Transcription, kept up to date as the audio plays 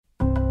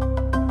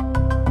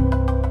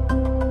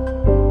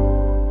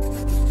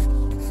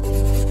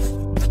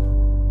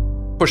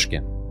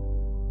Pushkin.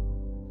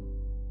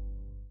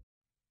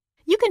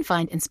 You can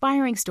find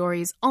inspiring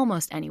stories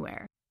almost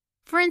anywhere.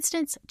 For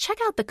instance, check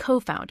out the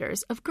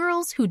co-founders of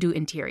Girls Who Do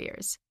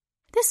Interiors.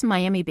 This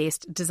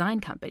Miami-based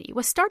design company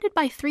was started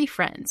by 3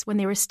 friends when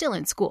they were still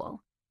in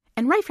school.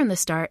 And right from the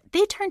start,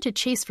 they turned to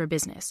Chase for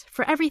Business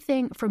for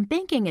everything from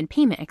banking and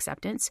payment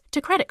acceptance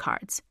to credit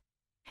cards.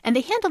 And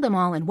they handle them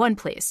all in one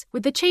place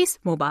with the Chase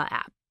mobile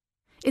app.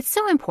 It's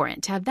so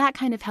important to have that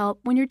kind of help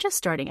when you're just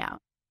starting out.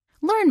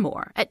 Learn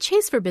more at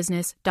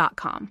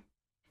chaseforbusiness.com.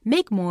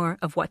 Make more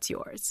of what's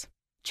yours.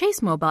 Chase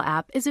mobile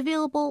app is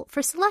available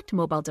for select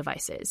mobile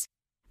devices.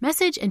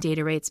 Message and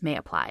data rates may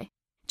apply.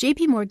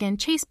 JP Morgan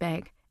Chase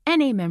Bank,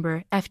 N.A.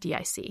 member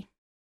FDIC.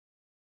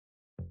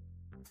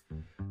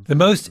 The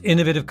most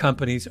innovative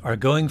companies are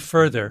going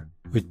further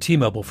with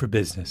T-Mobile for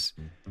Business.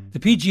 The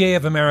PGA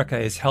of America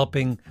is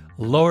helping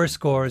lower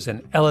scores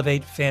and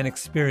elevate fan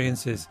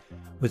experiences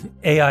with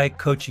AI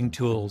coaching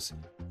tools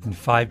and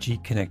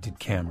 5G connected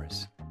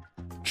cameras.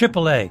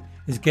 AAA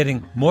is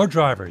getting more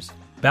drivers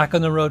back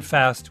on the road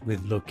fast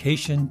with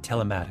location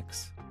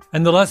telematics.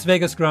 And the Las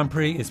Vegas Grand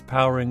Prix is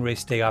powering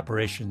race day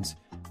operations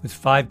with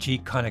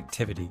 5G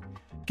connectivity,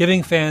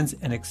 giving fans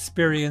an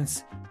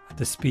experience at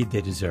the speed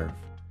they deserve.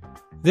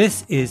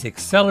 This is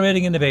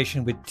accelerating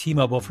innovation with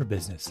T-Mobile for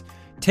Business.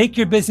 Take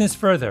your business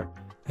further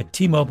at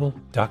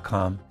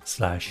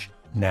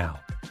T-Mobile.com/now.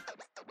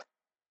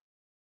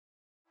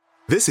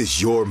 This is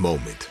your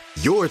moment,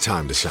 your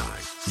time to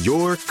shine,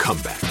 your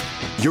comeback.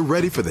 You're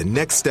ready for the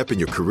next step in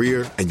your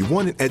career, and you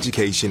want an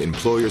education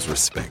employers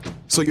respect.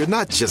 So you're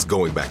not just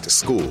going back to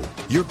school,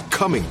 you're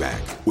coming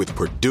back with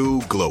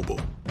Purdue Global.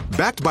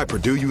 Backed by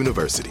Purdue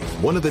University,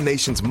 one of the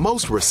nation's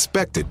most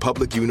respected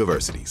public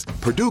universities,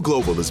 Purdue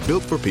Global is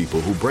built for people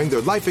who bring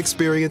their life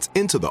experience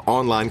into the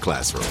online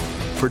classroom.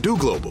 Purdue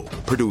Global,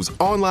 Purdue's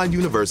online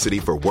university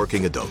for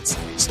working adults.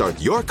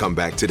 Start your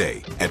comeback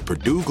today at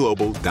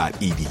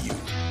purdueglobal.edu.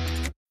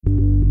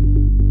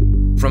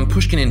 From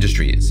Pushkin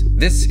Industries,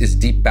 this is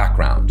Deep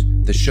Background,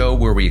 the show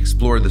where we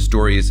explore the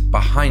stories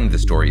behind the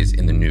stories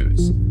in the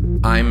news.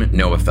 I'm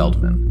Noah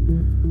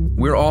Feldman.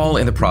 We're all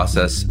in the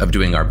process of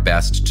doing our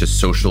best to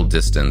social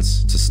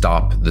distance to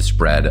stop the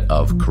spread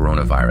of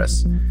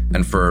coronavirus.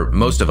 And for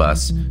most of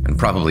us, and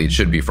probably it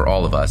should be for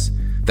all of us,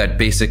 that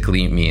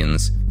basically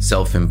means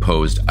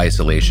self-imposed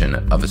isolation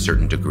of a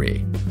certain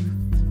degree.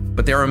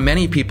 But there are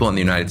many people in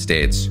the United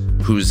States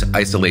whose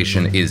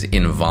isolation is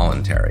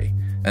involuntary.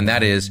 And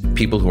that is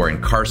people who are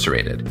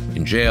incarcerated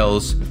in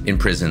jails, in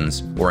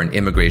prisons, or in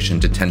immigration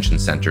detention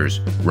centers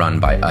run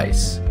by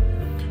ICE.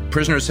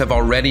 Prisoners have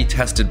already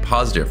tested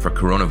positive for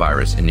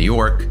coronavirus in New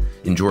York,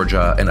 in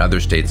Georgia, and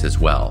other states as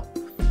well.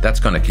 That's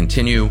going to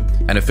continue,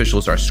 and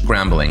officials are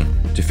scrambling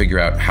to figure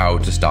out how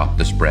to stop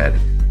the spread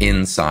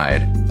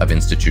inside of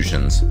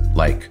institutions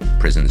like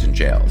prisons and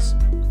jails.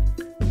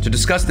 To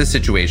discuss this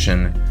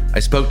situation, I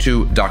spoke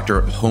to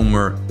Dr.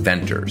 Homer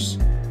Venters.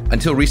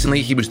 Until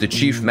recently, he was the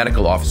chief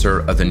medical officer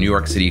of the New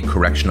York City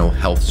Correctional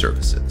Health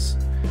Services.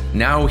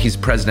 Now he's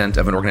president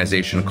of an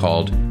organization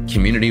called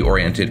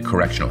Community-Oriented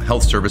Correctional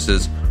Health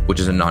Services, which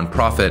is a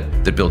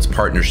nonprofit that builds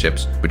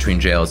partnerships between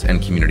jails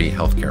and community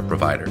healthcare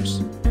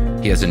providers.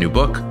 He has a new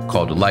book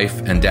called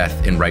Life and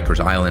Death in Rikers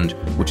Island,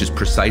 which is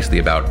precisely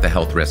about the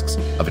health risks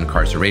of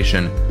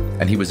incarceration.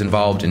 And he was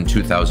involved in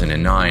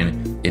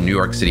 2009 in New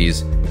York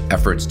City's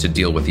efforts to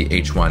deal with the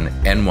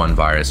H1N1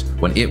 virus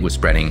when it was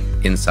spreading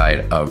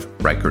inside of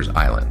Rikers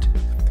Island.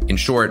 In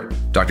short,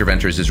 Dr.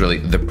 Venters is really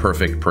the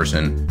perfect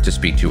person to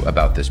speak to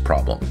about this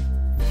problem.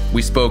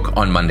 We spoke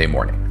on Monday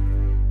morning.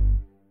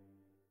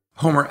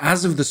 Homer,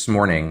 as of this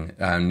morning,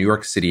 New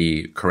York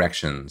City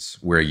Corrections,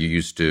 where you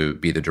used to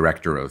be the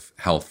director of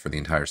health for the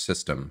entire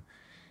system,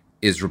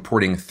 is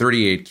reporting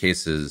 38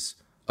 cases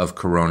of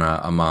corona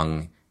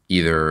among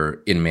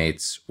either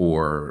inmates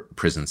or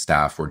prison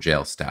staff or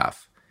jail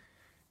staff.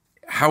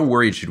 How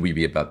worried should we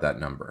be about that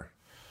number?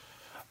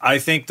 I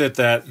think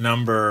that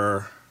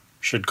number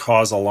should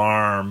cause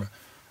alarm,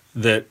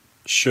 that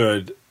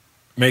should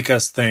make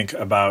us think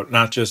about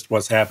not just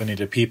what's happening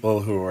to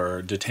people who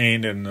are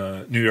detained in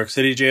the New York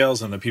City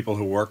jails and the people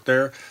who work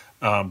there,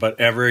 but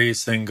every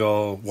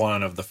single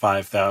one of the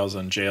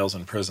 5,000 jails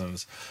and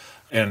prisons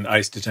and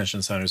ICE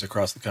detention centers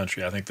across the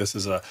country. I think this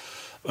is a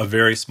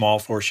very small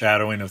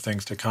foreshadowing of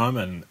things to come,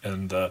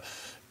 and the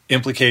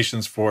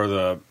implications for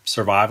the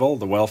survival,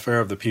 the welfare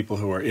of the people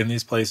who are in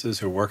these places,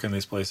 who work in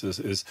these places,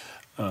 is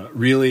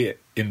really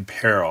in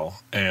peril.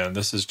 And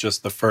this is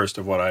just the first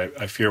of what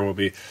I fear will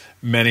be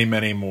many,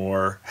 many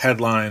more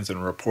headlines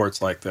and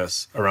reports like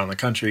this around the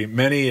country.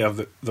 Many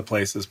of the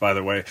places, by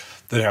the way,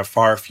 that have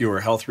far fewer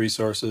health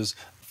resources,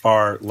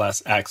 far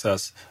less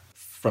access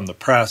from the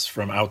press,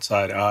 from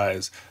outside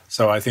eyes.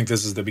 So I think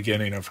this is the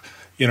beginning of,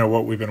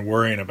 what we've been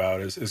worrying about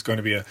is going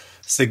to be a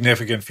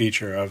significant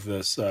feature of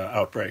this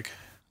outbreak.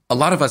 A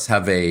lot of us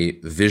have a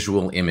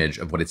visual image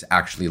of what it's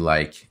actually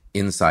like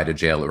inside a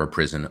jail or a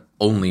prison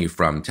only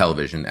from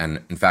television,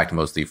 and in fact,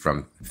 mostly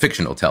from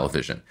fictional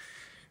television.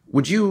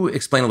 Would you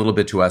explain a little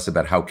bit to us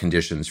about how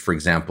conditions, for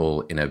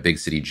example, in a big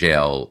city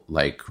jail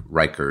like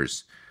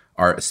Rikers,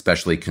 are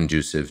especially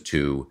conducive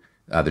to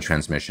the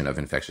transmission of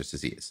infectious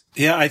disease?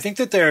 Yeah, I think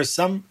that there are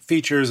some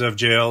features of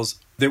jails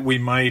that we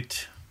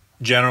might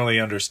generally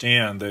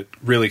understand that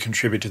really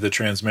contribute to the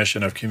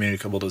transmission of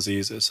communicable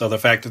diseases. So the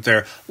fact that there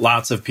are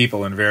lots of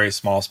people in very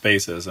small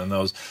spaces, and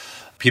those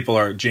people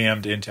are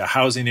jammed into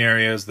housing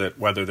areas that,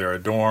 whether they're a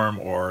dorm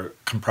or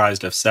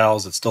comprised of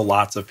cells, it's still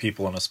lots of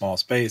people in a small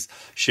space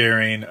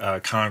sharing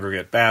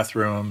congregate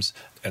bathrooms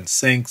and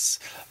sinks.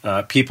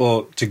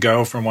 People, to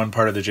go from one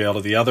part of the jail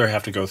to the other,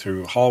 have to go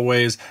through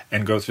hallways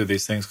and go through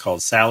these things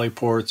called sally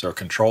ports or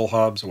control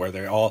hubs, where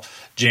they're all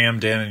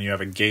jammed in and you have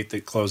a gate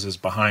that closes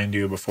behind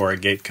you before a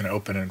gate can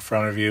open in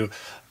front of you.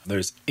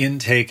 There's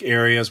intake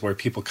areas where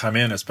people come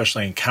in,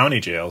 especially in county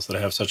jails that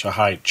have such a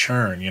high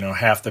churn.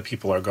 Half the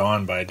people are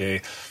gone by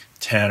day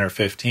 10 or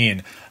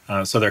 15.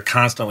 So they're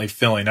constantly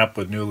filling up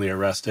with newly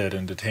arrested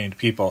and detained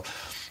people.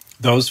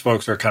 Those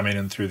folks are coming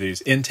in through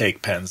these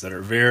intake pens that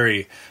are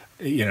very,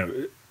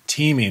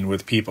 teeming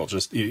with people,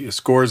 just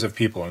scores of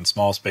people in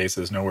small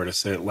spaces, nowhere to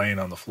sit, laying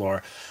on the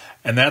floor.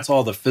 And that's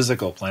all the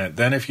physical plant.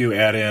 Then if you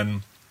add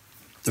in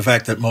the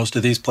fact that most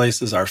of these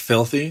places are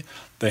filthy,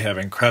 they have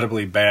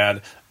incredibly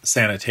bad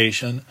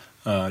sanitation,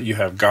 you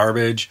have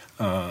garbage,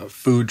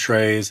 food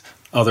trays,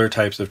 other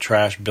types of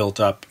trash built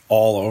up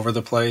all over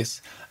the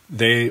place,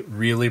 they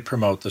really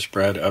promote the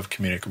spread of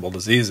communicable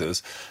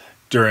diseases.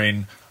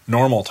 During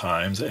normal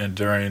times and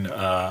during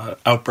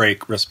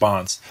outbreak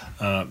response,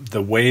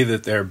 the way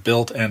that they're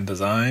built and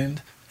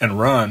designed and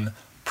run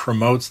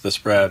promotes the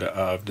spread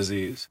of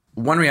disease.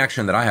 One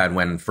reaction that I had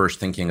when first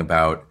thinking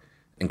about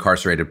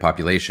incarcerated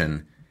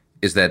population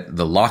is that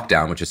the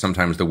lockdown, which is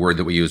sometimes the word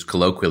that we use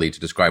colloquially to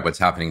describe what's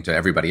happening to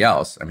everybody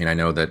else. I mean, I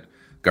know that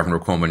Governor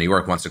Cuomo in New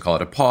York wants to call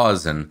it a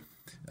pause, and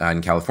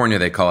in California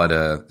they call it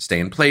a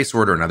stay-in-place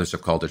order, and others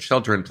have called it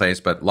shelter-in-place,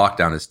 but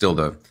lockdown is still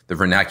the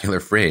vernacular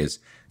phrase.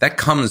 That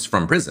comes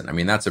from prison. I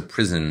mean, that's a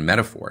prison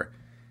metaphor.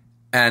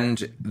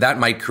 And that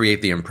might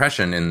create the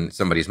impression in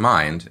somebody's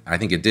mind, I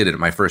think it did at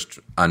my first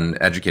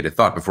uneducated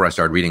thought before I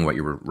started reading what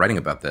you were writing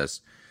about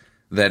this,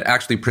 that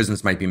actually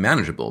prisons might be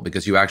manageable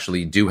because you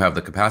actually do have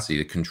the capacity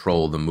to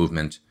control the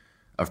movement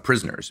of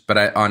prisoners.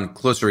 But on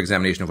closer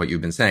examination of what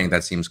you've been saying,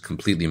 that seems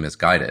completely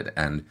misguided.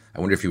 And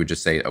I wonder if you would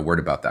just say a word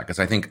about that, because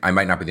I think I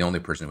might not be the only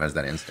person who has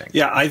that instinct.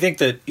 Yeah, I think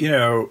that,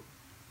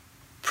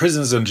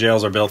 prisons and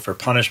jails are built for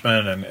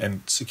punishment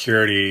and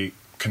security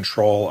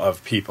control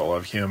of people,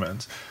 of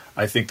humans.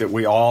 I think that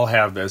we all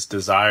have this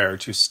desire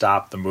to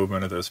stop the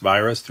movement of this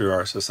virus through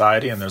our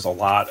society, and there's a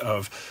lot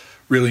of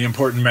really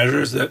important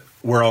measures that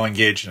we're all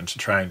engaged in to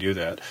try and do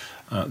that.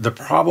 The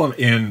problem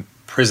in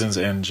prisons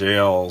and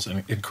jails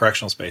and in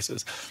correctional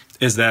spaces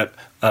is that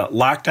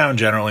lockdown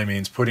generally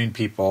means putting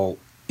people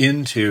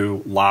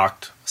into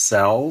locked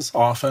cells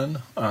often,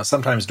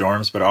 sometimes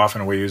dorms, but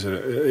often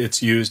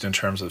it's used in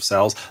terms of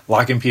cells,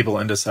 locking people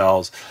into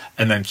cells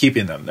and then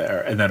keeping them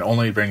there and then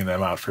only bringing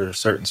them out for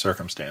certain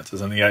circumstances.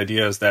 And the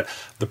idea is that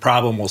the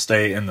problem will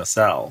stay in the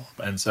cell.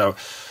 And so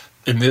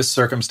in this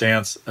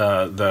circumstance,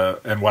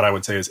 and what I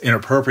would say is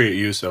inappropriate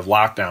use of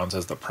lockdowns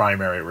as the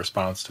primary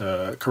response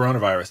to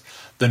coronavirus,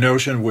 the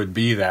notion would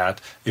be that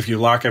if you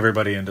lock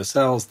everybody into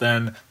cells,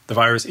 then the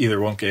virus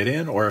either won't get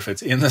in, or if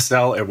it's in the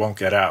cell, it won't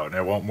get out and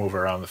it won't move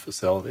around the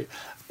facility.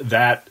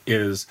 That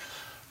is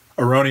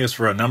erroneous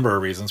for a number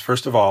of reasons.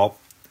 First of all,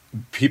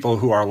 people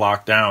who are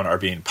locked down are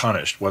being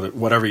punished.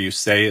 Whatever you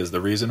say is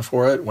the reason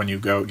for it. When you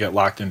get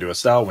locked into a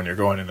cell, when you're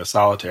going into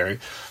solitary,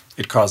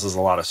 it causes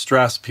a lot of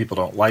stress. People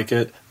don't like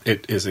it.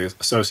 It is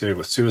associated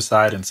with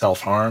suicide and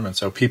self-harm, and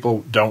so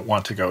people don't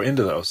want to go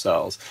into those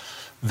cells.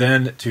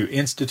 Then to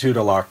institute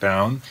a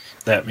lockdown,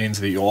 that means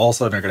that you all of a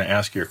sudden are going to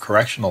ask your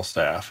correctional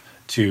staff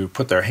to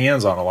put their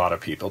hands on a lot of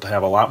people, to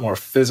have a lot more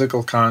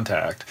physical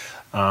contact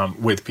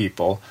with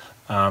people,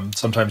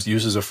 sometimes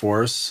uses of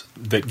force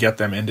that get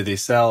them into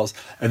these cells.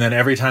 And then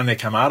every time they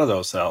come out of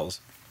those cells,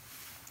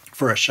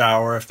 for a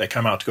shower, if they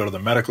come out to go to the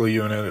medical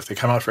unit, if they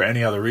come out for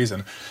any other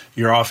reason,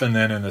 you're often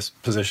then in this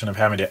position of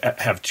having to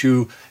have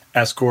two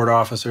escort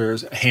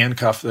officers,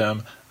 handcuff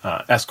them,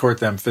 escort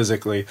them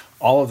physically.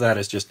 All of that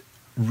is just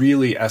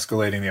really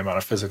escalating the amount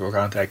of physical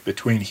contact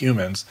between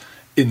humans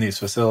in these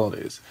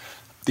facilities.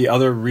 The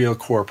other real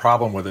core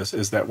problem with this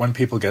is that when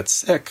people get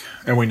sick,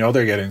 and we know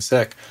they're getting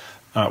sick,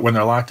 when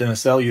they're locked in a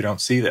cell, you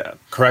don't see that.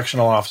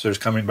 Correctional officers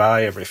coming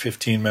by every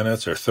 15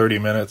 minutes or 30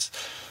 minutes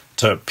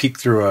to peek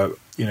through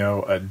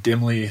a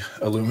dimly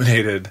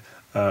illuminated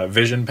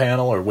vision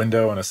panel or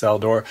window in a cell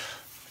door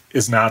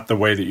is not the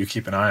way that you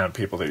keep an eye on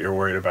people that you're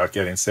worried about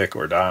getting sick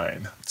or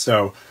dying.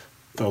 So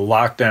the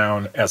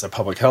lockdown as a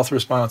public health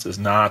response is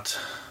not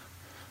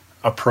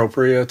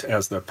appropriate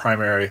as the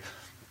primary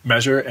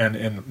measure, and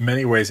in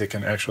many ways it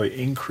can actually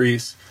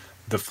increase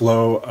the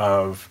flow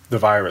of the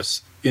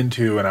virus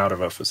into and out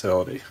of a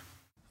facility.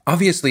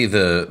 Obviously,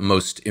 the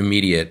most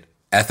immediate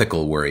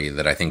ethical worry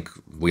that I think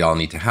we all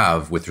need to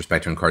have with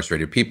respect to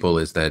incarcerated people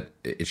is that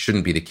it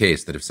shouldn't be the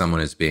case that if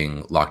someone is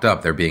being locked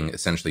up, they're being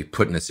essentially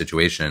put in a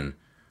situation,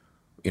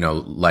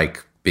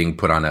 like being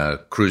put on a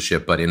cruise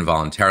ship, but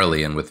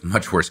involuntarily and with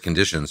much worse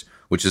conditions,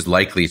 which is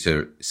likely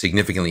to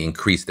significantly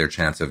increase their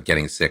chance of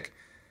getting sick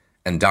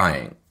and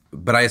dying.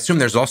 But I assume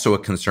there's also a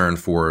concern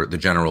for the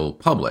general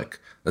public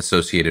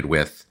associated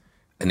with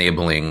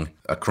enabling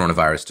a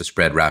coronavirus to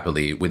spread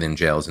rapidly within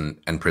jails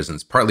and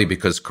prisons, partly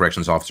because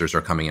corrections officers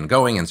are coming and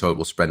going, and so it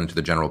will spread into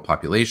the general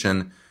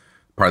population,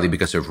 partly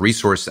because of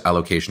resource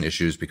allocation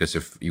issues, because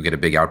if you get a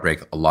big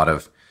outbreak, a lot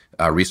of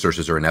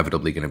resources are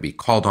inevitably going to be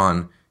called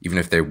on, even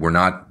if they were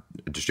not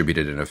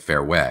distributed in a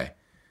fair way.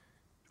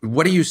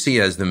 What do you see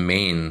as the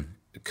main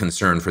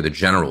concern for the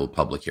general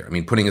public here? I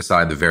mean, putting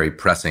aside the very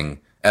pressing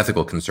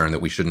ethical concern that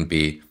we shouldn't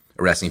be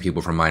arresting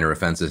people for minor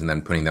offenses and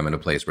then putting them in a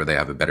place where they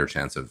have a better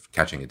chance of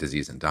catching a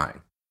disease and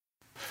dying.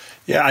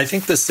 Yeah, I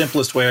think the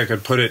simplest way I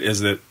could put it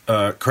is that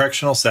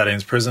correctional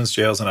settings, prisons,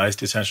 jails, and ICE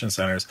detention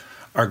centers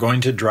are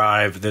going to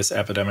drive this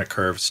epidemic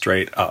curve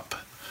straight up.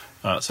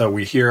 So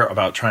we hear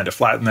about trying to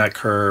flatten that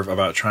curve,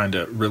 about trying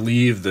to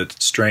relieve the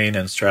strain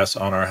and stress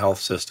on our health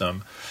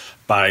system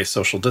by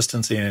social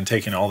distancing and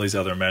taking all these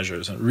other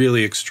measures, and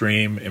really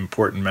extreme,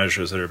 important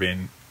measures that are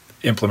being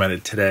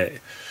implemented today.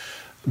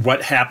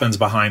 What happens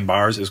behind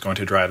bars is going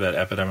to drive that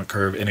epidemic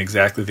curve in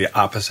exactly the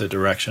opposite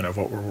direction of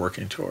what we're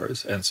working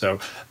towards. And so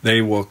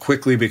they will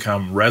quickly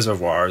become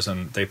reservoirs,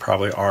 and they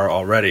probably are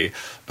already.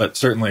 But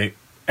certainly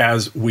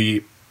as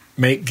we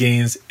make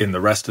gains in the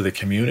rest of the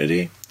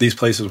community, these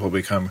places will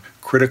become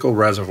critical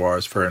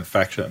reservoirs for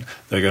infection.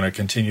 They're going to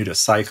continue to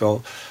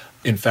cycle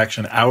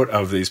infection out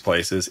of these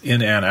places,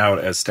 in and out,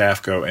 as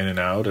staff go in and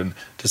out, and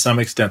to some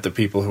extent the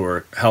people who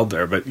are held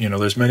there. But,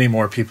 there's many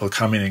more people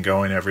coming and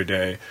going every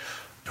day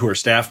who are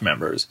staff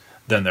members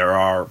than there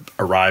are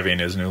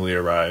arriving as newly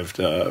arrived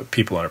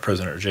people in a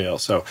prison or jail.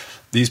 So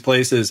these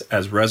places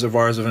as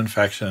reservoirs of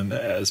infection,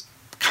 as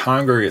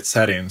congregate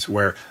settings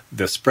where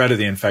the spread of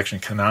the infection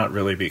cannot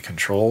really be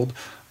controlled,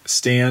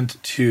 stand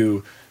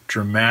to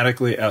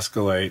dramatically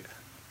escalate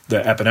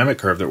the epidemic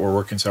curve that we're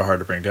working so hard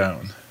to bring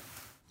down.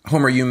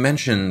 Homer, you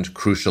mentioned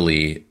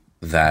crucially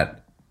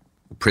that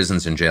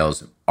prisons and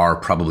jails are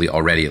probably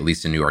already, at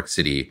least in New York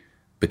City,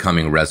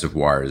 becoming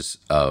reservoirs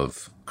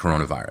of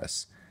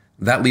coronavirus.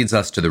 That leads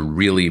us to the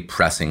really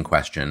pressing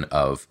question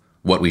of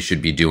what we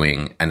should be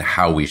doing and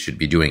how we should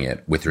be doing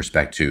it with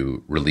respect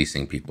to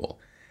releasing people.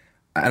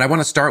 And I want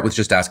to start with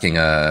just asking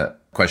a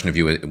question of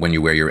you when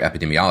you wear your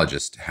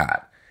epidemiologist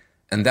hat.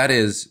 And that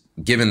is,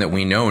 given that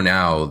we know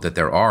now that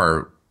there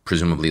are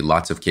presumably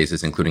lots of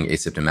cases, including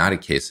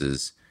asymptomatic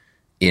cases,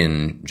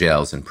 in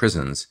jails and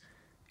prisons,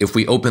 if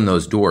we open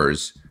those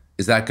doors,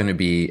 is that going to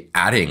be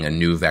adding a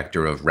new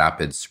vector of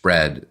rapid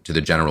spread to the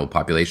general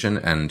population?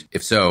 And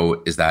if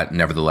so, is that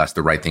nevertheless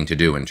the right thing to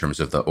do in terms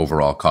of the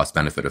overall cost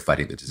benefit of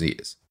fighting the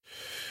disease?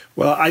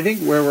 Well, I think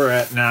where we're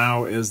at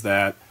now is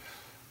that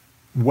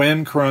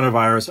when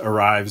coronavirus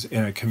arrives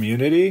in a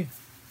community,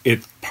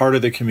 part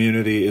of the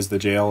community is the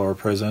jail or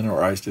prison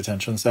or ICE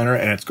detention center,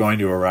 and it's going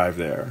to arrive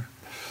there.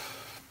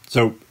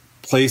 So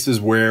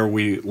places where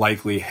we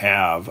likely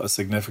have a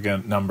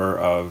significant number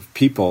of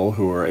people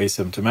who are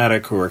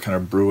asymptomatic, who are kind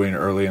of brewing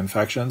early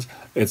infections,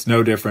 it's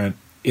no different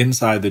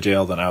inside the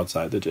jail than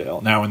outside the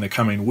jail. Now, in the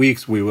coming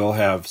weeks, we will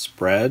have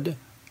spread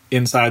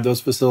inside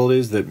those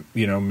facilities that,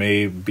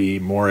 may be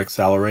more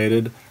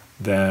accelerated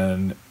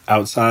than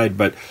outside.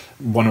 But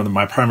one of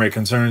my primary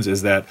concerns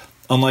is that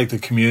unlike the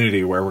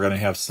community where we're going to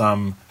have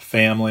some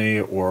family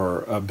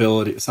or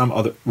ability,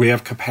 we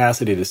have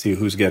capacity to see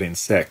who's getting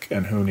sick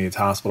and who needs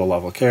hospital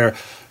level care.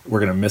 We're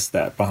going to miss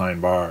that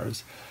behind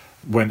bars.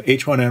 When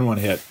H1N1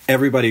 hit,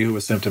 everybody who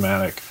was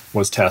symptomatic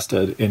was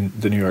tested in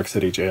the New York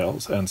City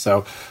jails. And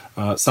so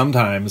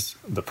sometimes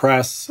the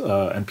press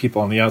and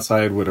people on the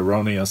outside would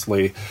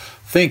erroneously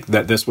think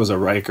that this was a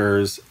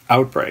Rikers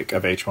outbreak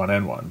of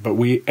H1N1.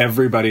 But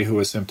everybody who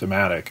was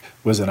symptomatic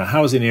was in a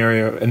housing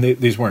area, and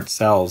these weren't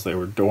cells, they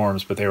were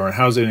dorms, but they were in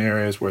housing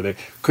areas where they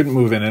couldn't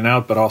move in and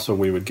out, but also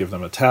we would give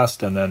them a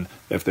test, and then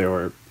if they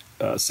were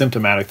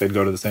symptomatic, they'd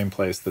go to the same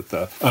place that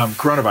the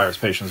coronavirus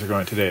patients are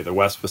going today, the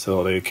West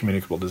Facility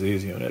Communicable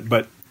Disease Unit.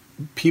 But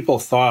people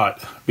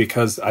thought,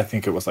 because I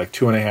think it was like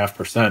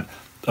 2.5%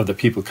 of the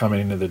people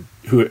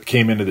who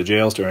came into the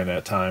jails during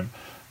that time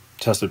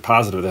tested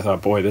positive, they thought,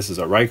 boy, this is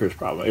a Rikers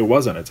problem. It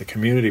wasn't. It's a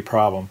community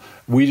problem.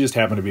 We just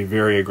happened to be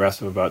very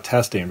aggressive about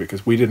testing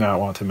because we did not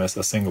want to miss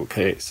a single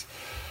case.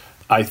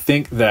 I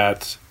think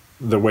that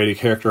the way to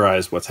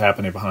characterize what's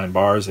happening behind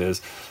bars is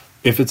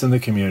if it's in the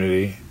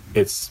community,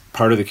 it's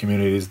part of the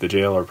community is the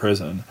jail or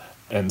prison.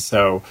 And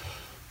so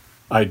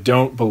I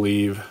don't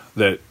believe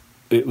that,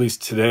 at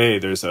least today,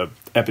 there's a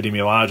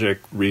epidemiologic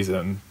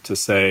reason to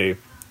say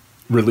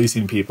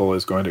releasing people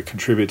is going to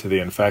contribute to the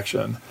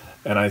infection.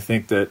 And I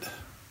think that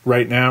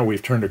right now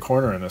we've turned a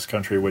corner in this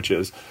country, which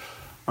is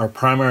our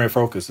primary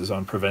focus is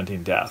on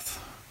preventing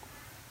death.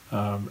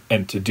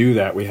 And to do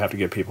that, we have to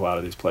get people out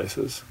of these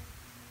places.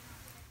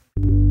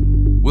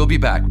 We'll be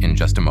back in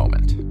just a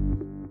moment.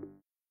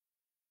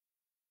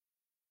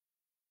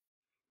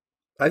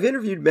 I've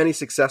interviewed many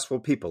successful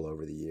people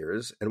over the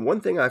years, and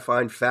one thing I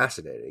find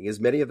fascinating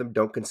is many of them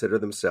don't consider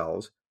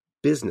themselves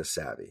business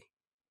savvy.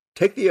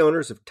 Take the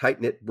owners of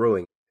Tight Knit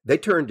Brewing. They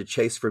turned to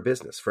Chase for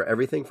Business for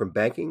everything from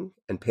banking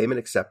and payment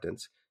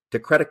acceptance to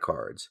credit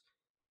cards,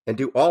 and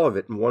do all of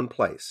it in one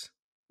place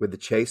with the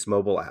Chase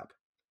mobile app.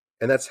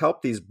 And that's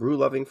helped these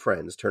brew-loving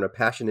friends turn a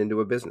passion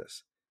into a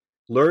business.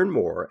 Learn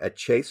more at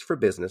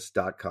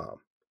chaseforbusiness.com.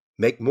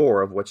 Make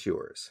more of what's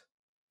yours.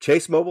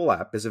 Chase mobile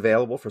app is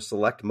available for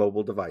select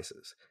mobile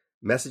devices.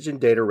 Message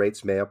and data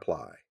rates may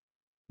apply.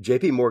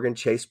 J.P. Morgan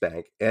Chase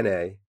Bank,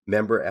 N.A.,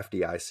 member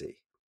FDIC.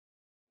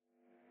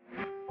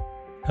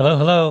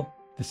 Hello.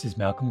 This is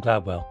Malcolm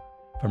Gladwell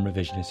from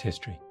Revisionist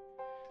History.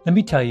 Let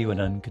me tell you an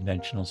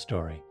unconventional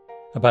story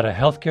about a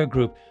healthcare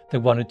group that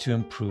wanted to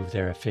improve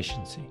their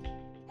efficiency.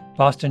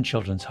 Boston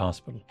Children's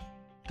Hospital.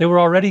 They were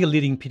already a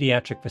leading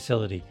pediatric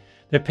facility.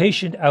 Their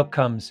patient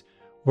outcomes,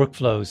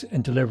 workflows,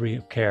 and delivery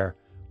of care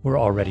were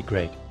already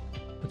great.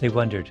 But they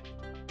wondered,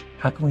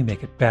 how can we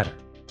make it better?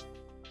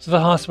 So the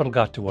hospital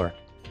got to work.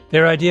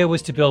 Their idea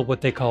was to build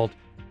what they called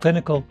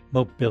clinical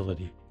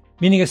mobility,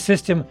 meaning a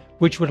system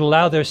which would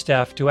allow their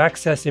staff to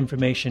access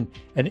information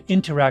and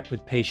interact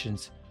with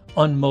patients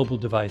on mobile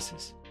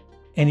devices,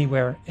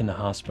 anywhere in the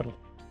hospital.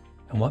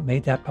 And what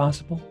made that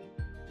possible?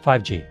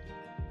 5G.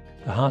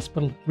 The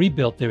hospital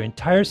rebuilt their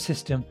entire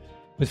system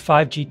with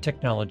 5G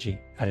technology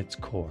at its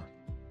core.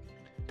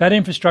 That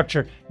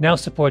infrastructure now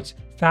supports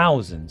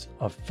thousands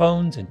of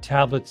phones and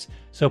tablets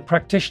so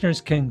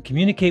practitioners can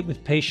communicate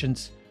with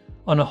patients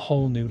on a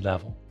whole new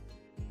level.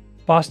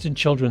 Boston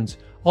Children's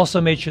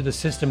also made sure the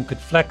system could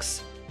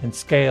flex and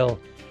scale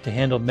to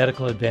handle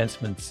medical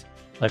advancements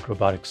like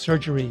robotic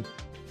surgery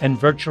and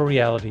virtual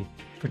reality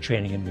for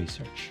training and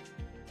research.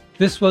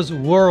 This was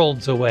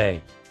worlds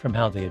away from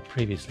how they had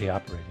previously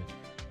operated.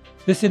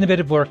 This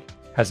innovative work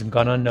hasn't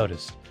gone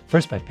unnoticed,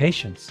 first by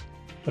patients,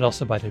 but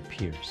also by their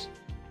peers.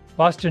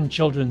 Boston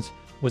Children's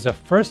was a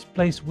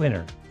first-place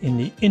winner in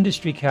the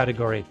industry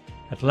category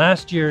at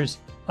last year's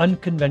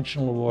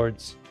Unconventional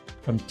Awards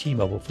from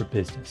T-Mobile for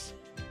Business,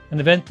 an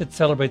event that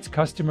celebrates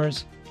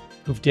customers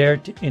who've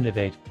dared to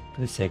innovate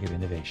for the sake of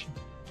innovation.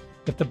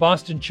 If the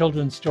Boston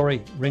Children's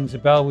story rings a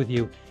bell with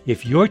you,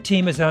 if your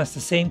team has asked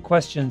the same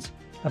questions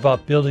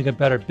about building a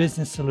better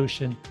business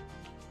solution,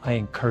 I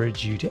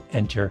encourage you to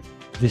enter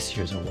this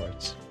year's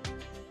awards.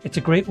 It's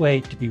a great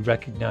way to be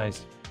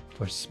recognized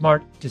for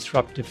smart,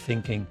 disruptive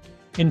thinking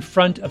in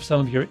front of some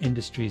of your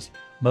industry's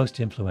most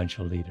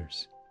influential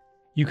leaders.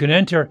 You can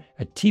enter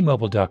at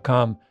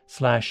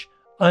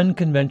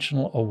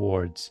tmobile.com/unconventional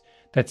awards.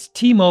 That's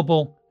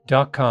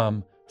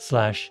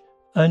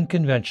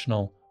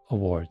tmobile.com/unconventional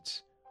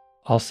awards.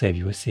 I'll save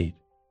you a seat.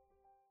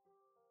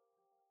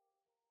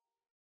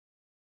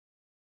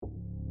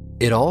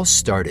 It all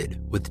started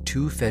with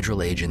two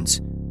federal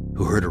agents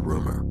who heard a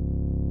rumor.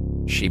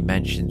 She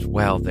mentioned,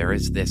 well, there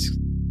is this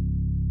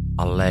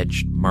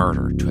alleged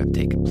murder to have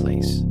taken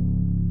place.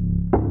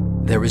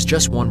 There was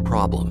just one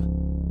problem.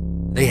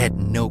 They had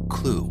no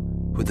clue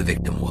who the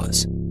victim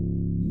was.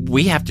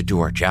 We have to do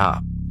our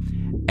job,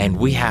 and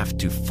we have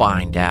to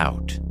find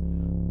out,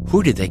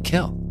 who did they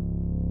kill?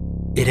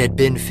 It had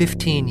been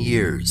 15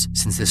 years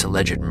since this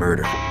alleged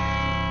murder.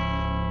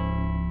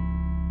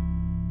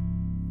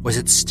 Was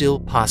it still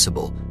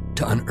possible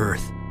to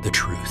unearth the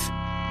truth?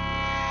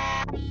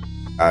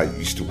 I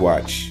used to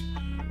watch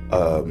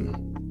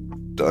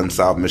the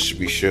Unsolved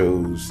Mystery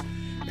shows,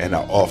 and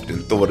I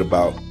often thought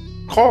about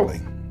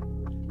calling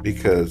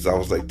because I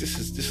was like, this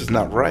is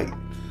not right.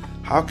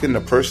 How can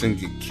a person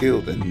get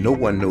killed and no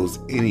one knows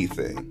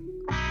anything?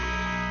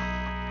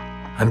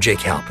 I'm Jake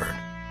Halpern,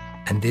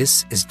 and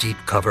this is Deep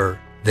Cover,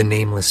 The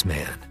Nameless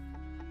Man.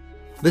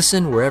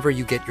 Listen wherever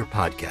you get your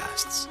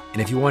podcasts.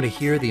 And if you want to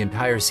hear the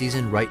entire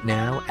season right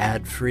now,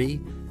 ad-free,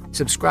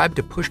 subscribe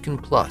to Pushkin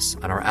Plus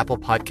on our Apple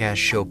Podcast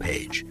show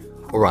page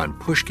or on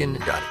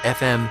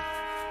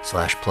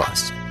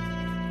pushkin.fm/plus.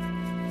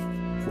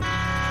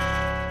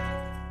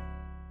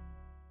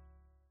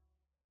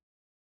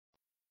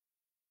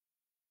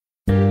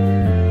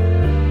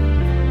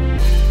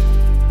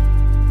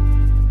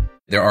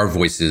 There are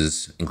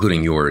voices,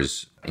 including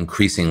yours,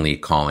 increasingly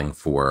calling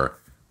for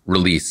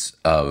release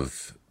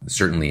of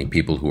certainly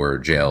people who are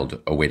jailed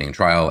awaiting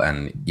trial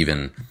and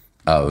even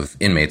of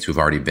inmates who've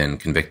already been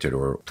convicted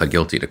or pled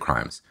guilty to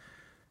crimes.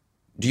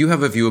 Do you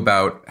have a view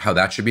about how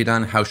that should be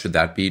done? How should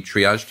that be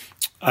triaged?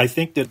 I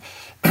think that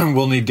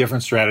we'll need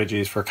different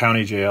strategies for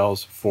county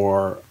jails,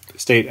 for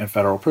state and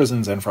federal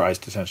prisons, and for ICE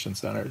detention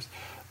centers.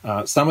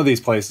 Some of these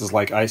places,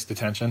 like ICE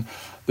detention,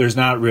 there's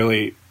not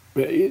really,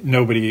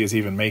 nobody is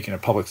even making a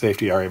public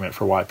safety argument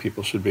for why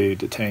people should be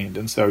detained.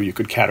 And so you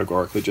could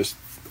categorically just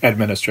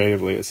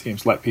administratively, it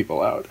seems, let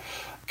people out.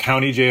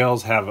 County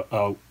jails have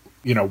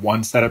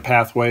one set of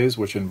pathways,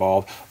 which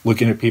involve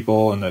looking at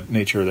people and the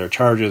nature of their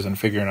charges and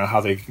figuring out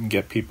how they can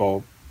get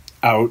people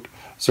out,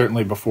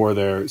 certainly before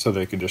so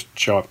they can just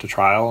show up to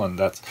trial. And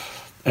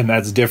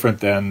that's different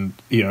than,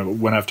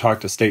 when I've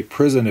talked to state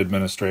prison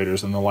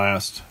administrators in the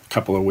last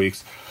couple of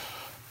weeks,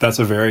 that's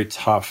a very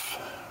tough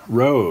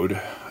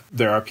road.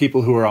 There are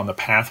people who are on the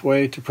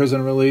pathway to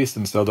prison release,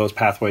 and so those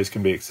pathways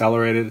can be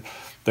accelerated.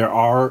 There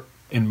are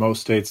in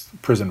most states,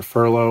 prison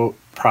furlough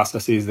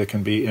processes that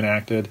can be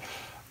enacted.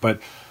 But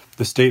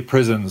the state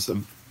prisons,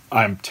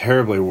 I'm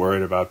terribly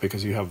worried about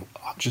because you have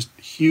just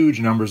huge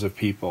numbers of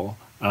people.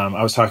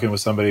 I was talking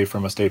with somebody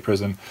from a state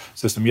prison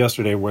system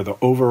yesterday where the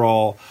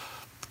overall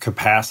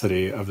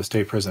capacity of the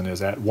state prison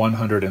is at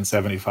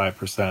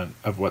 175%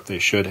 of what they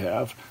should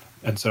have.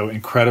 And so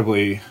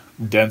incredibly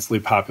densely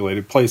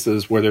populated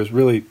places where there's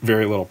really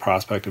very little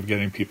prospect of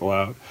getting people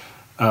out.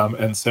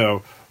 And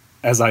so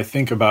as I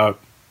think about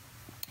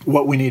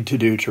what we need to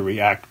do to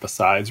react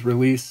besides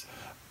release,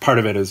 part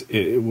of it is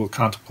it will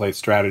contemplate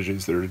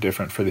strategies that are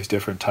different for these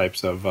different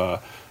types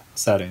of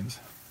settings.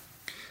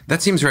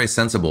 That seems very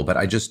sensible, but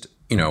I just,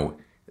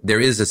 there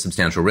is a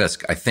substantial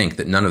risk, I think,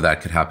 that none of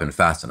that could happen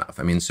fast enough.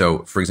 I mean, so,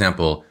 for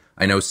example,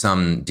 I know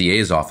some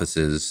DA's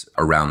offices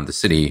around the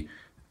city,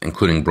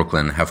 including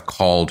Brooklyn, have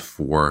called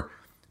for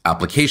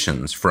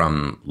applications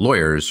from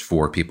lawyers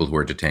for people who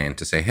are detained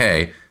to say,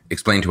 hey,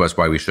 explain to us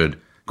why we should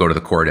go to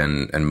the court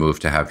and move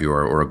to have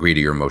or agree to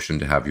your motion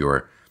to have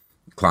your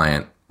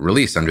client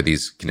released under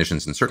these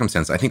conditions and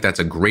circumstances. I think that's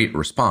a great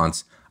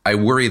response. I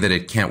worry that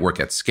it can't work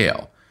at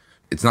scale.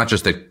 It's not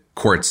just that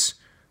courts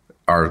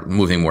are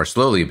moving more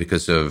slowly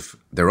because of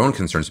their own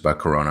concerns about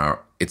corona.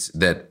 It's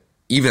that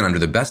even under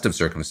the best of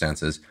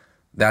circumstances,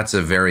 that's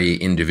a very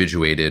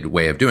individuated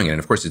way of doing it. And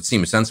of course, it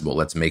seems sensible.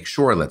 Let's make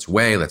sure, let's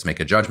weigh, let's make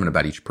a judgment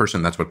about each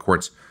person. That's what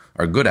courts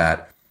are good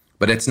at.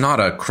 But it's not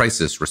a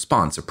crisis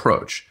response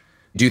approach.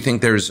 Do you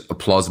think there's a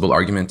plausible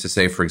argument to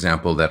say, for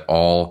example, that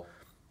all,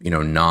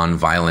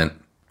 nonviolent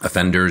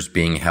offenders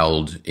being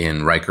held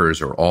in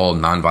Rikers or all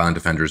nonviolent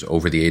offenders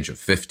over the age of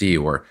 50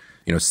 or,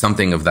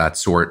 something of that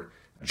sort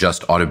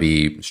just ought to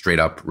be straight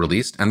up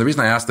released? And the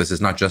reason I ask this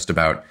is not just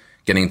about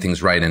getting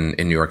things right in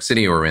New York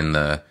City or in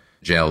the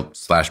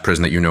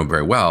jail/prison that you know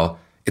very well.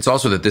 It's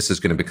also that this is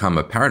going to become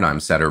a paradigm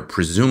setter,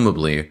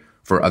 presumably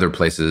for other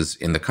places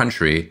in the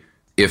country,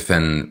 if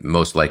and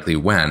most likely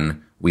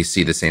when we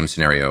see the same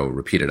scenario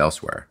repeated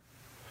elsewhere.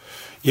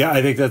 Yeah,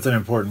 I think that's an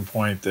important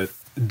point, that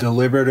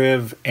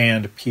deliberative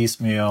and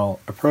piecemeal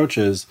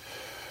approaches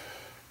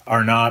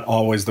are not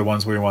always the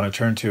ones we want to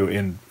turn to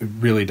in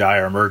really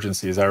dire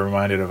emergencies. I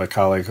reminded of a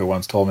colleague who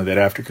once told me that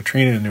after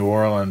Katrina in New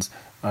Orleans,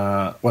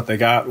 what they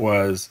got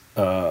was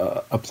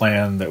a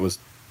plan that was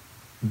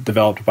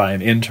developed by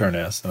an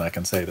internist, and I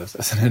can say this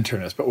as an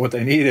internist, but what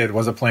they needed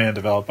was a plan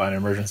developed by an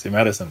emergency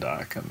medicine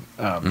doc.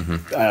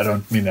 And I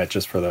don't mean that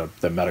just for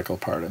the medical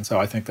part. And so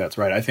I think that's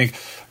right. I think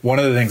one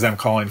of the things I'm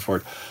calling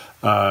for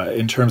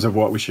in terms of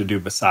what we should do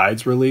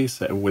besides release,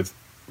 with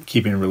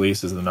keeping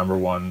release as the number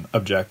one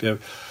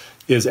objective,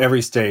 is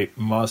every state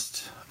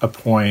must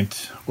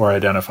appoint or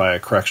identify a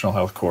correctional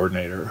health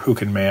coordinator who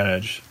can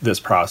manage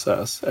this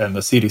process. And the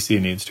CDC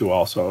needs to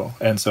also,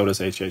 and so does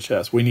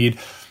HHS. We need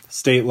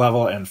state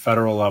level and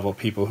federal level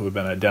people who have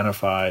been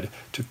identified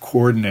to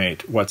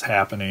coordinate what's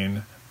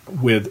happening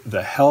with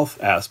the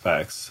health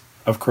aspects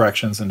of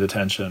corrections and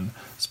detention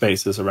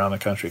spaces around the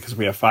country, because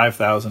we have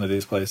 5,000 of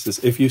these places.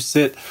 If you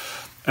sit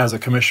as a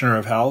commissioner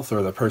of health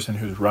or the person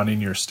who's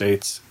running your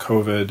state's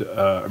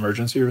COVID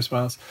emergency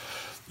response,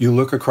 you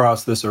look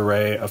across this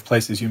array of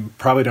places you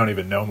probably don't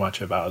even know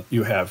much about.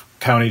 You have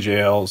county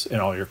jails in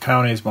all your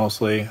counties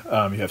mostly.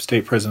 You have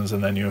state prisons,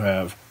 and then you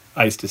have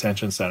ICE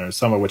detention centers,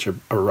 some of which are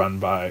run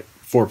by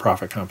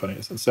for-profit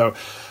companies. And so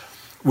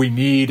we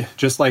need,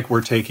 just like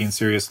we're taking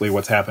seriously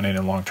what's happening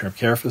in long-term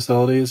care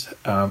facilities,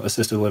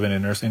 assisted living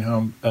and nursing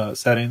home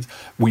settings,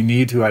 we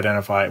need to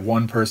identify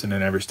one person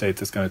in every state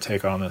that's going to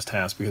take on this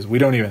task, because we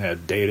don't even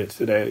have data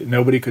today.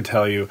 Nobody could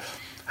tell you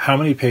how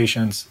many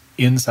patients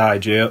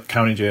inside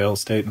county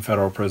jails, state and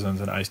federal prisons,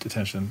 and ICE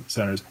detention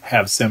centers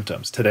have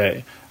symptoms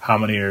today. How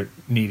many are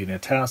needing a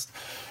test?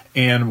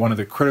 And one of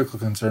the critical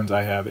concerns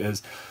I have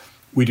is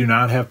we do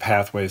not have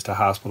pathways to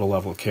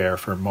hospital-level care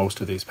for most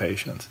of these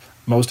patients.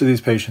 Most of these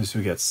patients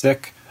who get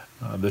sick,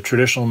 the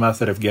traditional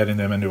method of getting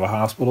them into a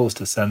hospital is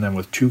to send them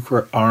with two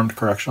armed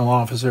correctional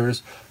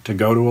officers to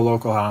go to a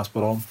local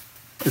hospital.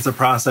 It's a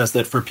process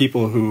that, for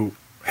people who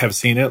have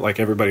seen it, like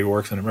everybody who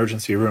works in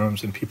emergency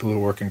rooms and people who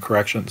work in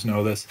corrections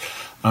know this,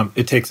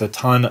 it takes a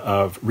ton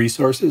of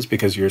resources,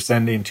 because you're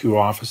sending two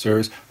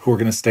officers who are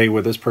going to stay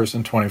with this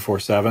person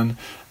 24/7.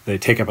 They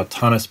take up a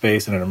ton of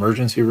space in an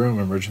emergency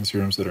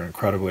rooms that are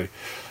incredibly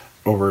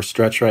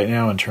overstretched right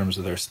now in terms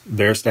of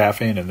their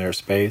staffing and their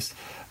space.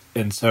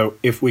 And so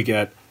if we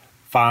get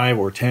 5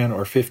 or 10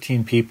 or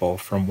 15 people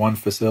from one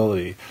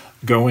facility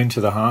going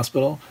to the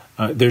hospital,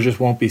 there just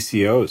won't be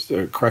COs,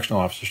 or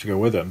correctional officers, to go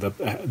with them.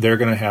 They're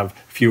going to have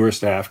fewer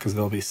staff because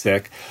they'll be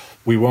sick.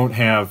 We won't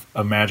have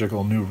a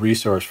magical new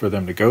resource for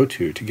them to go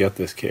to get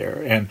this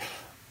care. And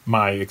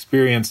my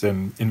experience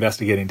in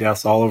investigating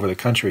deaths all over the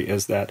country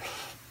is that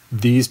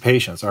these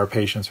patients, our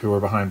patients who are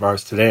behind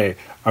bars today,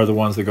 are the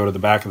ones that go to the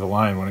back of the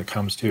line when it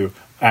comes to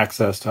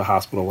access to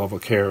hospital-level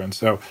care. And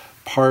so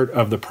part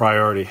of the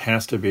priority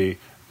has to be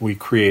we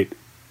create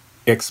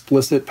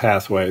explicit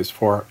pathways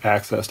for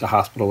access to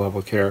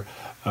hospital-level care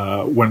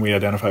when we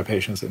identify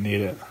patients that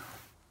need it.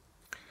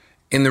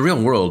 In the real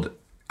world,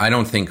 I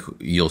don't think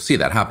you'll see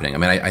that happening. I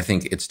mean, I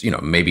think it's,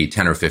 maybe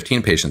 10 or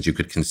 15 patients you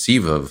could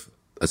conceive of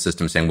a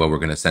system saying, well, we're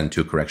going to send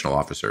 2 correctional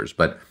officers.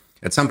 But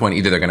at some point,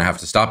 either they're going to have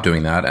to stop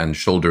doing that and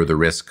shoulder the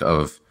risk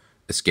of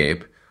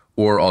escape,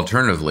 or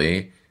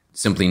alternatively,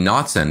 simply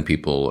not send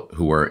people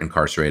who are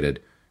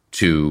incarcerated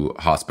to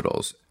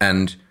hospitals.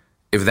 And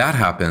if that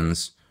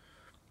happens,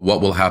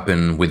 what will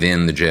happen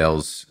within the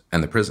jails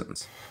and the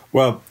prisons?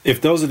 Well, if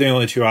those are the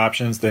only 2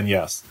 options, then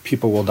yes,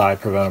 people will die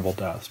preventable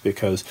deaths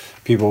because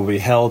people will be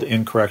held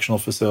in correctional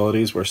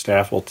facilities where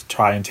staff will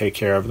try and take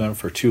care of them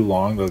for too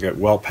long. They'll get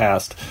well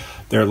past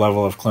their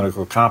level of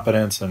clinical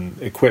competence and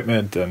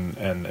equipment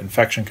and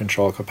infection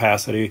control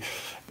capacity.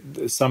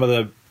 Some of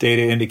the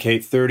data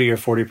indicate 30 or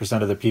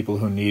 40% of the people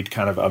who need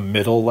kind of a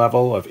middle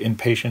level of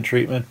inpatient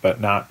treatment, but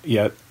not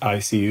yet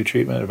ICU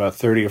treatment, about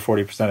 30 or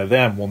 40% of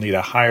them will need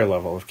a higher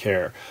level of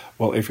care.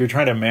 Well, if you're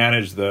trying to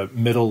manage the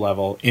middle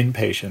level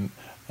inpatient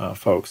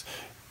folks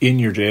in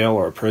your jail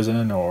or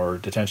prison or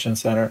detention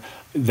center,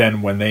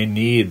 then when they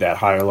need that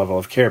higher level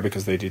of care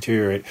because they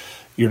deteriorate,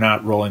 you're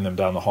not rolling them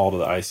down the hall to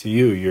the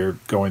ICU. You're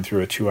going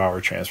through a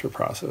 2-hour transfer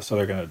process, so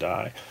they're going to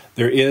die.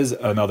 There is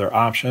another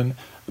option.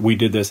 We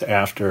did this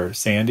after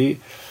Sandy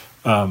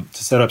to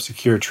set up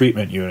secure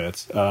treatment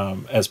units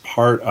as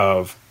part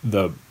of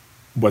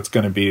what's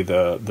going to be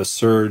the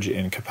surge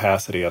in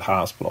capacity at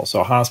hospitals.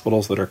 So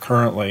hospitals that are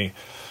currently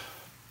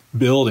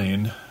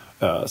building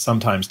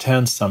sometimes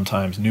tents,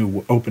 sometimes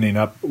new opening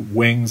up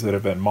wings that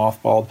have been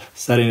mothballed,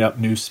 setting up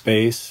new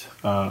space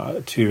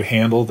to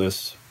handle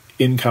this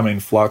incoming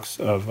flux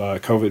of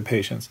COVID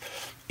patients.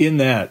 In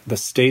that, the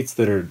states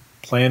that are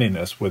planning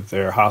this with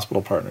their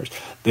hospital partners,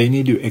 they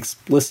need to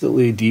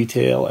explicitly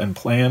detail and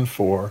plan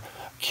for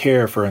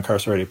care for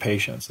incarcerated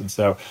patients. And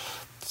so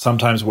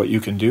sometimes what you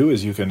can do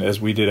is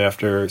as we did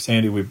after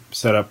Sandy, we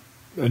set up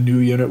a new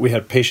unit. We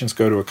had patients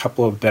go to a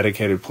couple of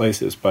dedicated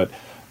places, but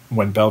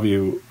when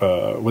Bellevue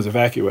was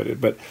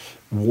evacuated. But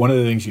one of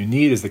the things you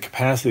need is the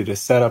capacity to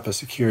set up a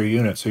secure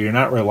unit. So you're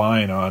not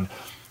relying on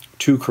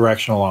 2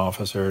 correctional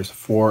officers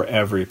for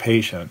every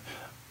patient,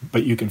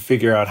 but you can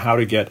figure out how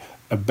to get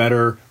a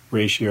better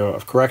ratio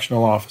of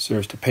correctional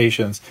officers to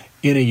patients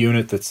in a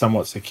unit that's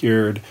somewhat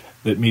secured,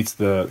 that meets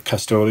the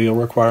custodial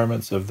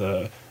requirements of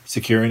the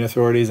securing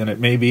authorities. And it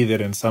may be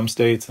that in some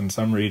states and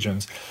some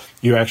regions,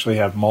 you actually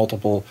have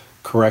multiple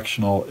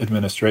correctional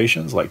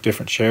administrations, like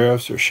different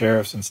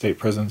sheriffs in state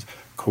prisons,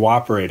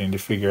 cooperating to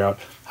figure out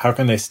how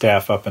can they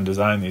staff up and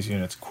design these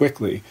units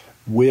quickly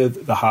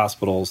with the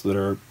hospitals that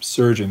are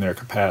surging their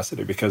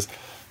capacity, because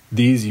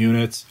these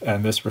units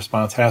and this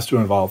response has to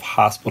involve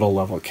hospital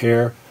level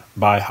care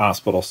by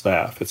hospital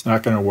staff. It's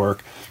not going to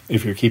work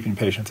if you're keeping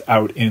patients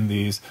out in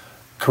these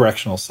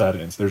correctional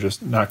settings. They're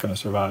just not going to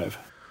survive.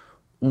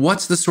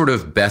 What's the sort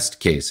of best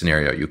case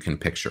scenario you can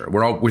picture?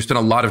 We spent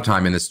a lot of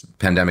time in this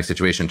pandemic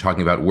situation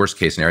talking about worst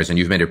case scenarios, and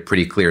you've made it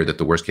pretty clear that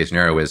the worst case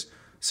scenario is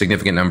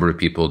significant number of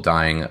people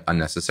dying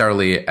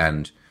unnecessarily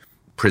and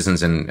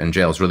prisons and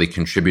jails really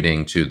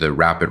contributing to the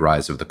rapid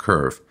rise of the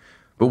curve.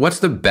 But what's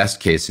the best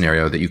case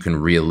scenario that you can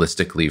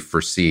realistically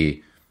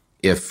foresee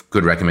if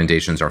good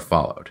recommendations are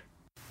followed?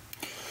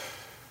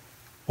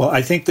 Well,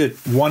 I think that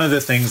one of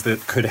the things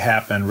that could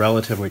happen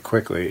relatively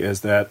quickly is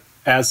that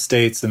as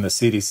states and the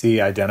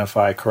CDC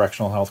identify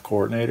correctional health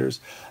coordinators,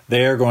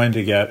 they are going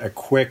to get a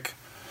quick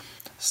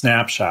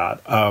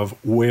snapshot of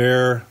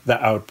where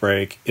the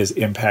outbreak is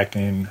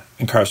impacting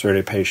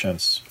incarcerated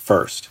patients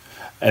first.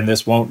 And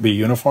this won't be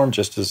uniform,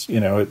 just as,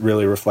 it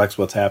really reflects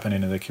what's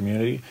happening in the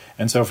community.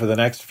 And so for the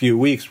next few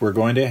weeks, we're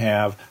going to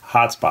have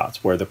hotspots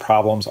where the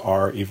problems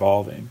are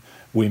evolving.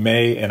 We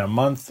may, in a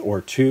month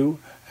or 2,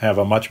 have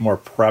a much more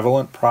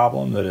prevalent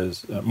problem that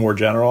is more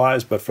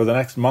generalized. But for the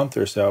next month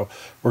or so,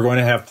 we're going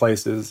to have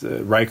places,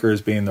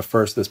 Rikers being the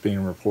first that's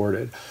being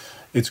reported.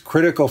 It's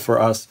critical for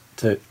us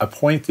to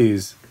appoint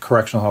these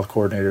correctional health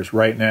coordinators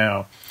right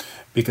now,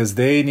 because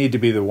they need to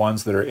be the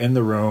ones that are in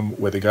the room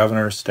with the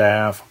governor's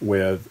staff,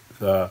 with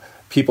the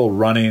people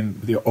running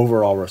the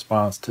overall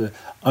response, to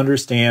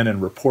understand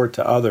and report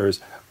to others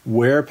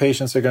where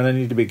patients are going to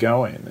need to be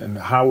going and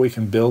how we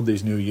can build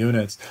these new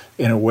units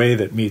in a way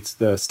that meets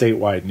the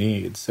statewide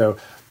needs. So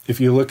if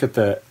you look at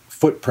the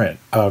footprint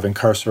of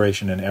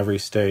incarceration in every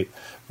state,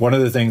 one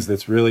of the things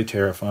that's really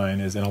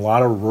terrifying is in a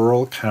lot of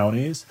rural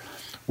counties,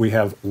 we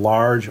have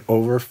large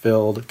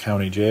overfilled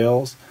county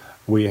jails.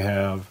 We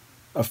have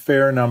a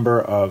fair number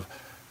of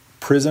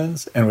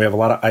prisons, and we have a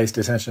lot of ICE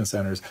detention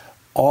centers,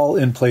 all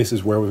in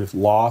places where we've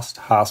lost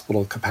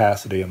hospital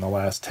capacity in the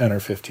last 10 or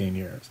 15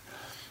 years.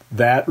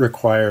 That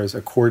requires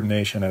a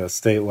coordination at a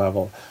state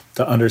level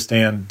to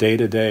understand day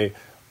to day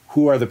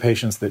who are the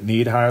patients that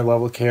need higher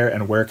level care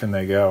and where can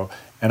they go.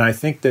 And I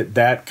think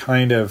that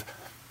kind of,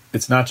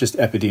 it's not just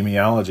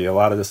epidemiology. A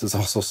lot of this is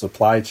also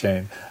supply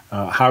chain.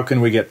 How can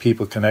we get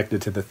people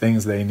connected to the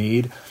things they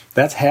need?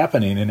 That's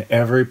happening in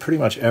pretty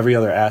much every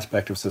other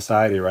aspect of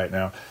society right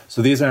now.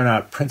 So these are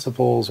not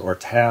principles or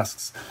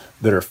tasks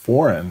that are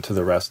foreign to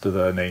the rest of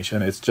the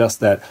nation. It's just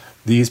that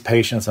these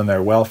patients and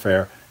their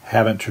welfare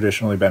haven't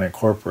traditionally been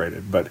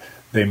incorporated, but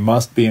they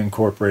must be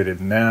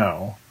incorporated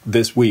now,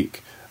 this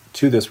week,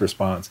 to this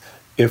response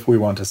if we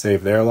want to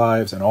save their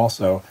lives and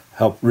also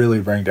help really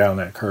bring down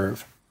that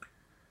curve.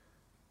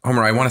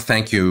 Homer, I want to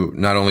thank you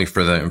not only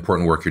for the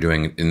important work you're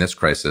doing in this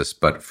crisis,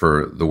 but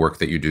for the work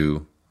that you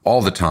do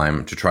all the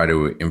time to try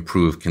to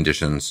improve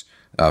conditions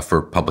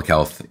for public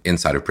health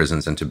inside of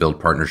prisons and to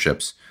build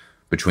partnerships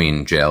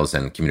between jails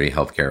and community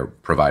healthcare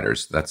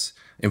providers. That's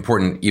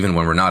important even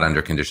when we're not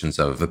under conditions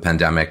of a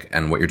pandemic.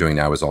 And what you're doing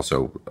now is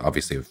also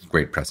obviously of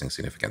great pressing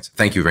significance.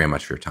 Thank you very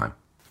much for your time.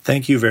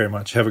 Thank you very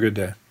much. Have a good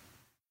day.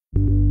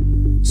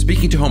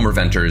 Speaking to Homer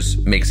Venters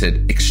makes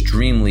it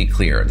extremely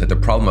clear that the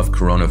problem of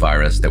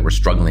coronavirus that we're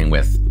struggling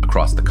with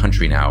across the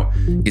country now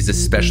is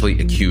especially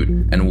acute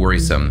and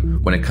worrisome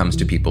when it comes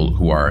to people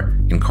who are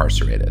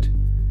incarcerated.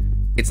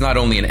 It's not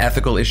only an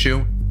ethical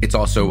issue, it's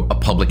also a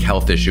public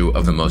health issue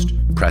of the most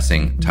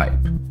pressing type.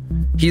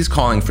 He's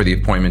calling for the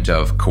appointment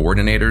of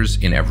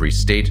coordinators in every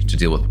state to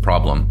deal with the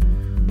problem.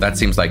 That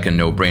seems like a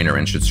no-brainer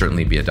and should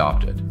certainly be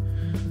adopted.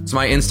 It's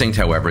my instinct,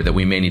 however, that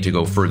we may need to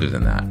go further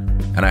than that.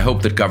 And I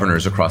hope that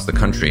governors across the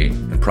country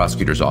and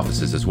prosecutors'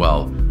 offices as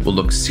well will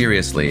look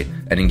seriously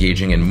at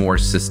engaging in more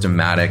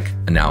systematic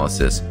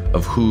analysis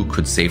of who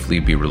could safely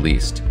be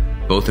released,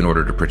 both in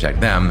order to protect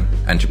them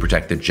and to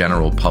protect the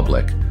general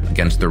public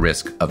against the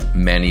risk of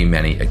many,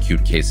 many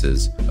acute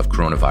cases of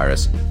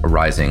coronavirus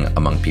arising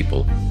among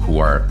people who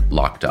are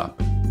locked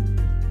up.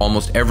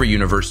 Almost every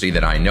university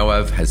that I know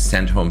of has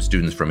sent home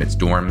students from its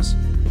dorms,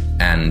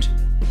 and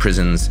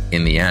prisons,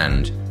 in the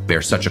end, bear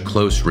such a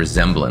close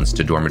resemblance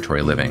to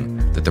dormitory living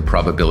that the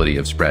probability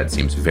of spread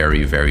seems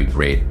very, very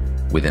great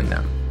within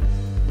them.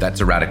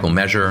 That's a radical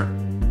measure,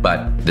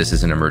 but this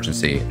is an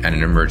emergency, and in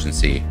an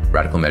emergency,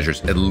 radical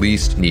measures at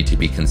least need to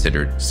be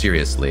considered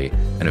seriously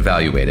and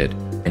evaluated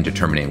in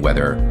determining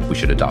whether we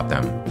should adopt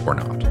them or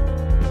not.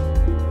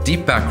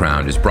 Deep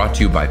Background is brought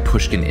to you by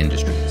Pushkin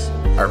Industries.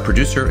 Our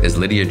producer is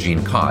Lydia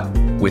Jean Cott,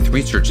 with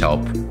research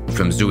help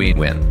from Zui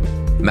Nguyen.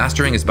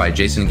 Mastering is by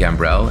Jason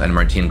Gambrell and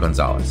Martin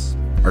Gonzalez.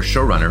 Our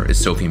showrunner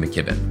is Sophie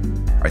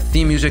McKibben. Our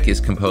theme music is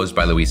composed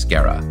by Luis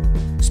Guerra.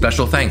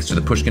 Special thanks to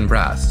the Pushkin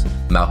Brass,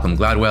 Malcolm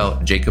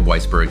Gladwell, Jacob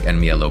Weisberg, and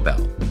Mia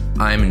Lobel.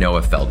 I'm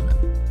Noah Feldman.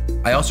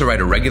 I also write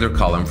a regular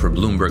column for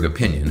Bloomberg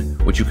Opinion,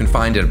 which you can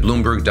find at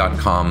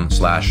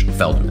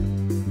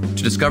bloomberg.com/Feldman.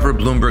 To discover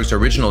Bloomberg's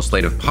original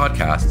slate of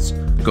podcasts,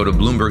 go to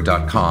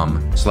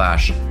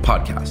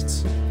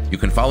bloomberg.com/podcasts. You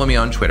can follow me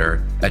on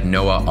Twitter at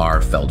Noah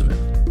R.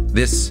 Feldman.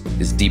 This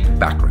is Deep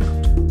Background.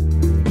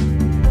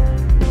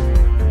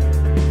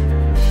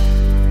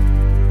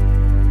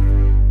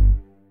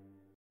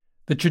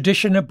 The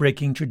tradition of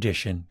breaking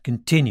tradition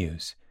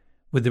continues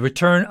with the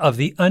return of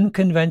the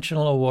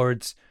Unconventional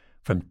Awards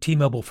from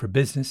T-Mobile for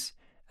Business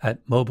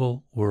at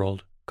Mobile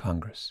World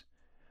Congress.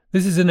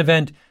 This is an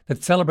event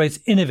that celebrates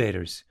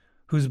innovators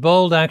whose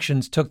bold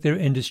actions took their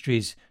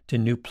industries to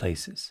new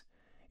places.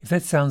 If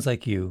that sounds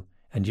like you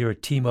and you're a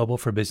T-Mobile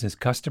for Business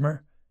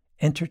customer,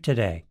 enter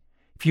today.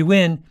 If you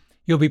win,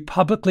 you'll be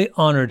publicly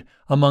honored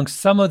amongst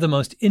some of the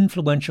most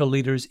influential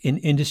leaders in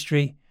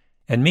industry,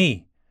 and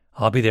me,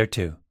 I'll be there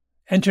too.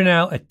 Enter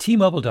now at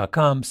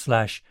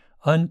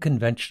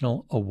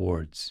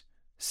tmobile.com/unconventionalawards.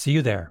 See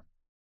you there.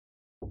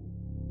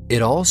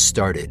 It all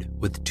started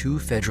with two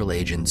federal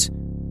agents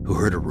who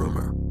heard a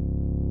rumor.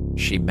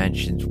 She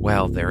mentions,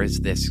 well, there is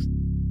this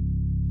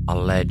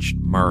alleged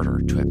murder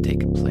to have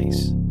taken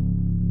place.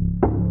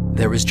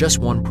 There was just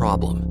one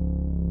problem.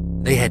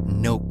 They had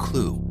no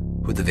clue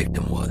who the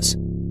victim was.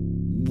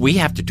 We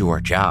have to do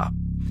our job,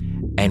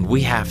 and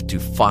we have to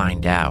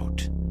find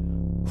out,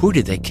 who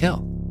did they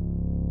kill?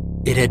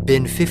 It had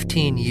been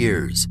 15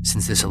 years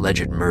since this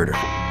alleged murder.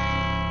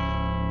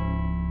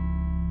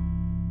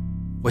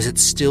 Was it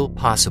still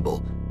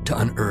possible to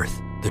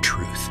unearth the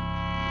truth?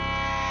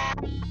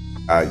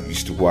 I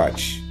used to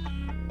watch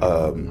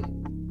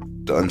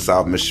the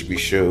Unsolved Mystery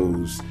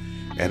shows,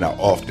 and I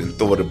often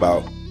thought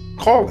about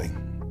calling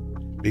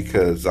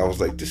because I was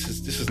like, this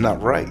is not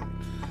right.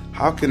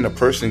 How can a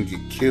person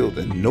get killed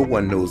and no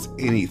one knows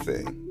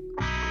anything?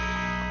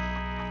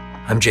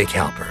 I'm Jake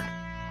Halpern,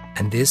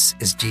 and this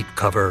is Deep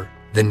Cover,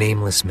 The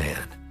Nameless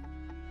Man.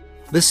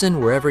 Listen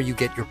wherever you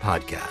get your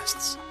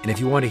podcasts. And if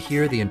you want to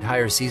hear the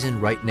entire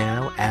season right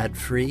now,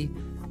 ad-free,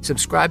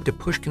 subscribe to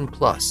Pushkin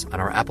Plus on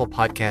our Apple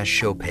Podcast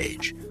show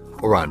page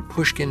or on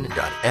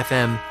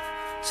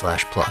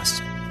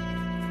pushkin.fm/plus.